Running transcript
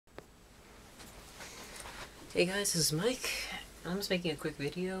Hey guys, this is Mike. I'm just making a quick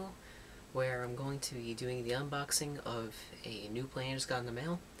video where I'm going to be doing the unboxing of a new plane I just got in the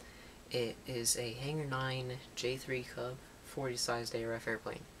mail. It is a Hangar 9 J3 Cub 40 sized ARF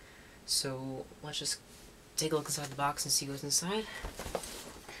airplane. So let's just take a look inside the box and see what's inside.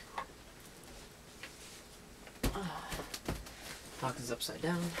 Box is upside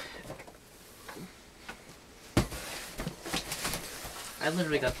down. I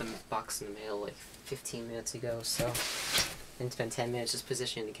literally got the box in the mail like 15 minutes ago, so I didn't spend 10 minutes just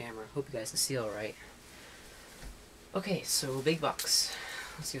positioning the camera. Hope you guys can see alright. Okay, so big box.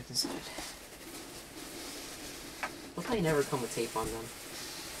 Let's see what's inside. They'll probably never come with tape on them.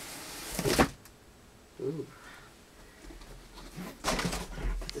 Ooh.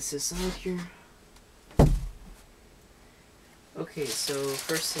 Put this aside here. Okay, so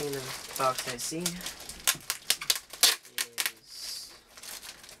first thing in the box I see is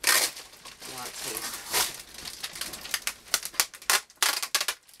a lot of tape.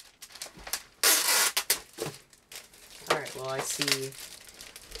 Alright, well I see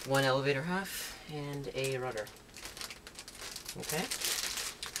one elevator half and a rudder. Okay.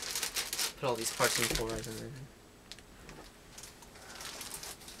 Put all these parts in full right in there.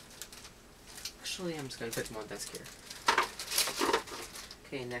 Actually, I'm just going to put them on desk here.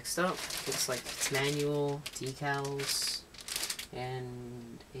 Okay, next up, looks like it's manual, decals,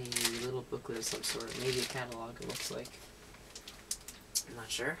 and a little booklet of some sort. Maybe a catalog, it looks like. I'm not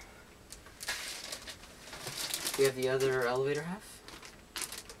sure. We have the other elevator half.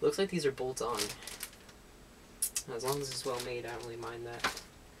 Looks like these are bolt-on. As long as it's well made, I don't really mind that.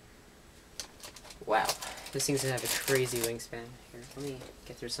 Wow, this seems to have a crazy wingspan. Here, let me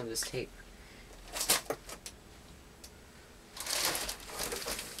get through some of this tape.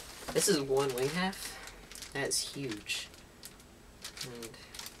 This is one wing half. That is huge. And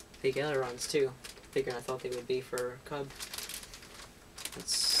big ailerons too. Bigger than I thought they would be for a Cub.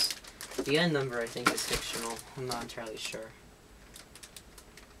 It's, the end number I think is fictional. I'm not entirely sure.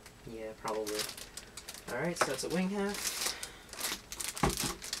 Yeah, probably. Alright, so that's a wing half.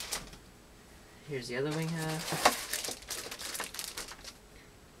 Here's the other wing half.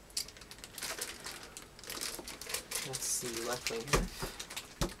 That's the left wing half.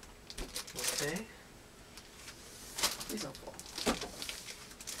 Okay. Please don't fall.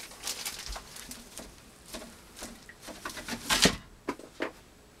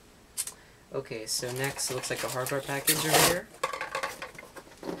 Okay, so next it looks like a hardware package over here.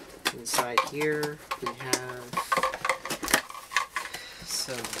 Inside here we have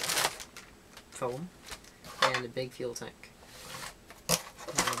some foam and a big fuel tank.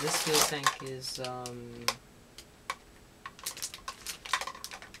 Now this fuel tank is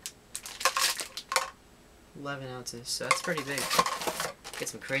 11 ounces, so that's pretty big. Get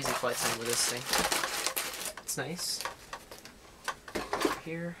some crazy flight time with this thing. It's nice.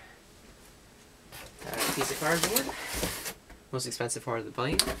 Here, a piece of cardboard. Most expensive part of the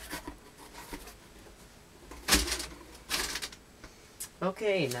plane.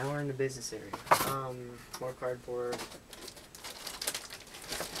 Okay, now we're in the business area. More cardboard.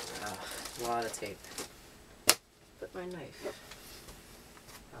 A lot of tape. Put my knife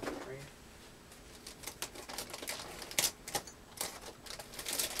out for you.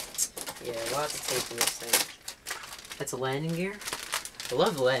 Yeah, lots of tape in this thing. That's a landing gear. I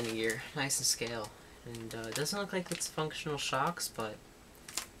love the landing gear. Nice and scale. And it doesn't look like it's functional shocks, but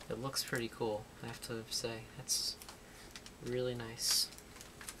it looks pretty cool, I have to say. That's really nice.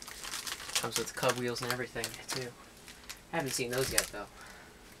 Comes with Cub wheels and everything, too. I haven't seen those yet, though.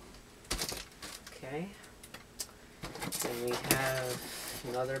 Okay. Then we have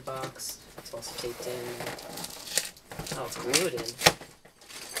another box. It's also taped in. Oh, it's glued in.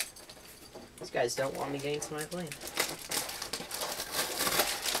 These guys don't want me getting to my plane.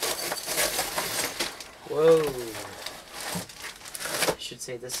 Whoa. I should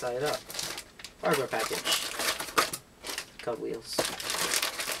say this side up. Hardware package. Cub wheels.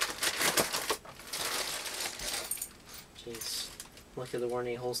 Jeez. Look at the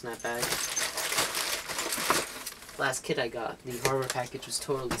warning holes in that bag. Last kit I got, the hardware package was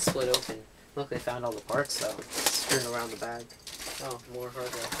totally split open. Look, I found all the parts though. Strewn around the bag. Oh, more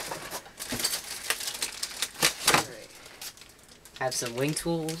hardware. Alright. Have some wing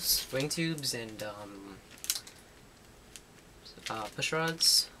tools, wing tubes, and push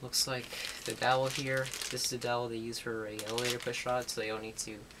rods. Looks like the dowel here. This is the dowel they use for a elevator push rod, so they don't need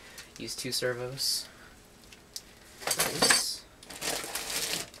to use 2 servos. Nice.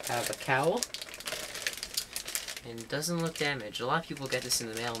 Have a cowl. And it doesn't look damaged. A lot of people get this in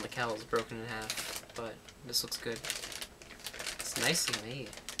the mail and the cowl is broken in half, but this looks good. It's nicely made.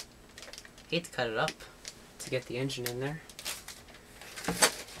 Hate to cut it up. to get the engine in there.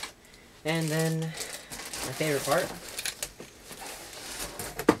 And then my favorite part.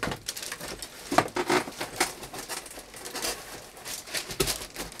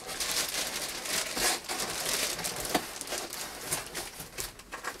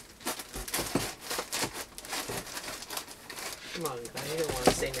 Come on, guys, you don't want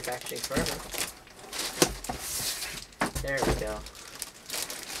to stay in your packaging forever. There we go.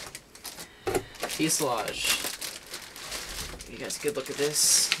 Fuselage. You guys could look at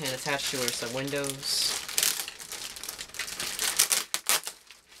this, and attached to it are some windows.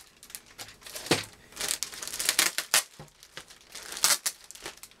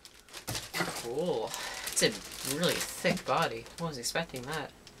 Cool. It's a really thick body. I wasn't expecting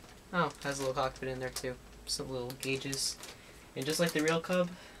that. Oh, has a little cockpit in there too. Some little gauges. And just like the real Cub,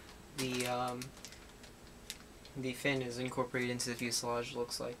 the fin is incorporated into the fuselage,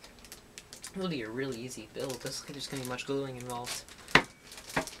 looks like. It'll be a really easy build. This looks like there's going to be much gluing involved.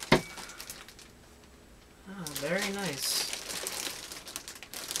 Ah, very nice.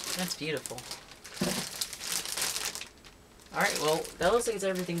 That's beautiful. Alright, well, that looks like it's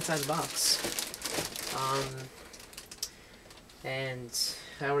everything inside the box. And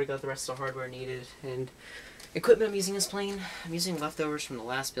I already got the rest of the hardware needed, and equipment I'm using this plane. I'm using leftovers from the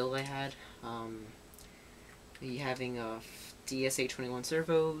last build I had. Having DSA-21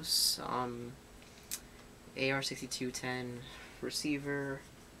 servos, AR-6210 receiver.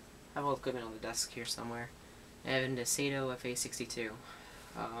 I have all the equipment on the desk here somewhere. And a Sato FA-62.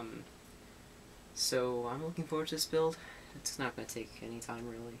 So I'm looking forward to this build. It's not going to take any time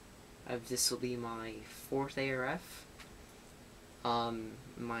really. This will be my 4th ARF.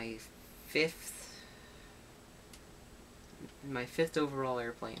 My fifth overall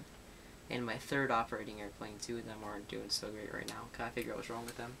airplane, and my 3rd operating airplane. 2 of them aren't doing so great right now. Can't figure out what's wrong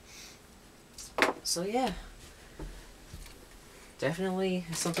with them. So yeah, definitely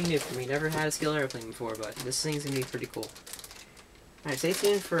something new for me. Never had a scale airplane before, but this thing's gonna be pretty cool. Alright, stay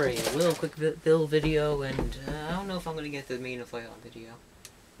tuned for a little quick build video, and I don't know if I'm gonna get the main flight on video.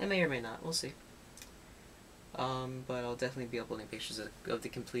 I may or may not. We'll see. But I'll definitely be uploading pictures of the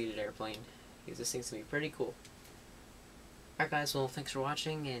completed airplane, because this thing's gonna be pretty cool. Alright guys, well thanks for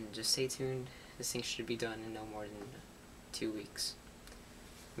watching, and just stay tuned. This thing should be done in no more than 2 weeks.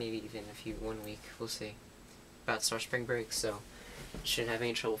 Maybe even 1 week, we'll see. About to start spring break, so shouldn't have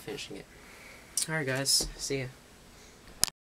any trouble finishing it. Alright guys, see ya.